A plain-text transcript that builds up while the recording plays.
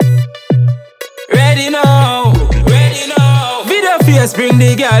face, bring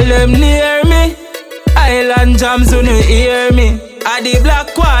the girl them near me. Island jams when you hear me. I the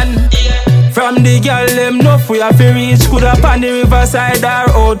black one. From the girl them enough we have to reach. Coulda pan the riverside or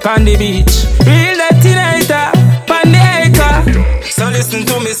out pan the beach. Real detonator, pan the acre. So listen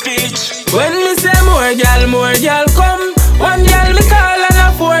to me speech. When me say more girl come. One girl me call and a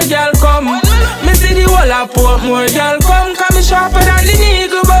 4 girl come. Me see the whole of port, more girl come. Cause me sharper than the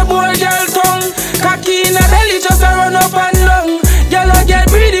needle, but more girl tongue. Cocky in a belly just a run up and down. Girl I get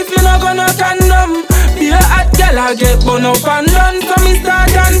breed if you not gonna condom. Be a hot girl I get bun up and done. So me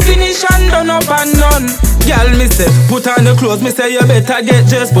start and finish and done up and done. Girl me say, put on the clothes, me say you better get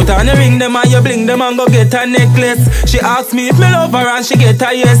dressed. Put on the ring them and you bling them and go get a necklace. She asked me if me love her and she get a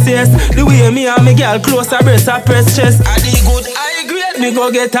yes. The way me and me girl close her breast, her press chest. I the good, I great, me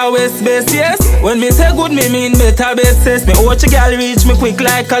go get a waist base, yes. When me say good, me mean better basis. Me watch a girl reach me quick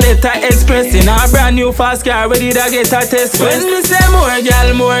like a letter express. In a brand new fast car, ready to get a test. When me say more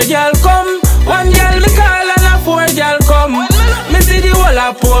girl come. One girl me call and a 4 girl come. Me see the whole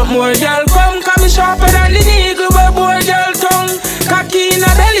of port, more girl come. Cause me sharper than the needle, but more girl tongue. Cocky in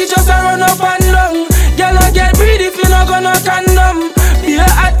a belly just a run up and down. Girl I get breed if you not gonna condom. Be a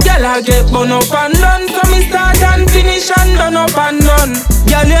hot girl I get bun up and done. So me start and finish and done up and done.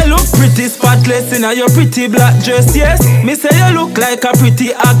 Girl you look pretty spotless in a your pretty black dress, yes. Me say you look like a pretty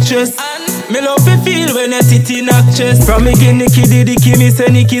actress. Me love to feel when a titty knock chest. From me give Nicky Diddy, me say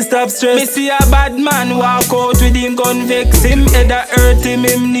Nicky stop stress. Me see a bad man walk out with him gun vex. Him head a hurt him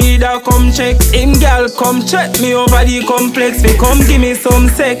need a come check. Him girl come check me over the complex. We come give me some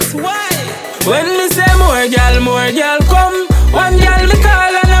sex. Why? When me say more girl come. One girl me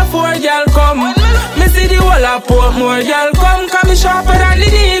call and a 4 girl come. Me see the whole of port, more girl come. Cause me sharper than the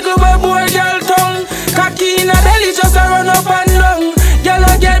needle, but more girl tongue. Cocky in a belly just a run up and down. Girl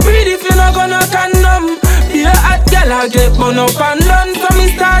I get breed if you not gonna condom. Be a hot girl I get bun up and done. So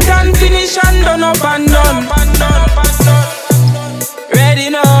me start and finish and done up and done. Ready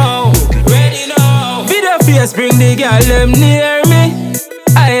now, ready now. Video face bring the girl them near me.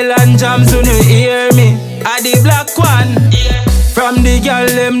 Island jams when you hear me. I the black one. From the girl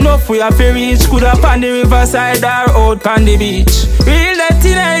them enough we have to reach. Coulda pan the riverside or out pan the beach. Real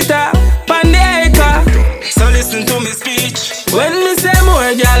detonator, pan the acre. So listen to me speech. When me say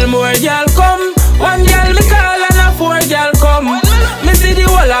more girl come. One girl me call and a 4 girl come. Me see the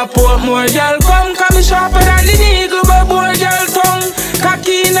whole of port, more girl come. Cause me sharper than the needle, but more girl tongue.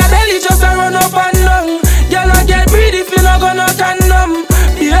 Cocky in a belly just a run up and down. Girl I get breed if you not gonna condom.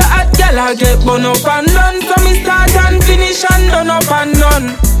 Be a hot girl I get bun up and done. So me start and finish and done up and done.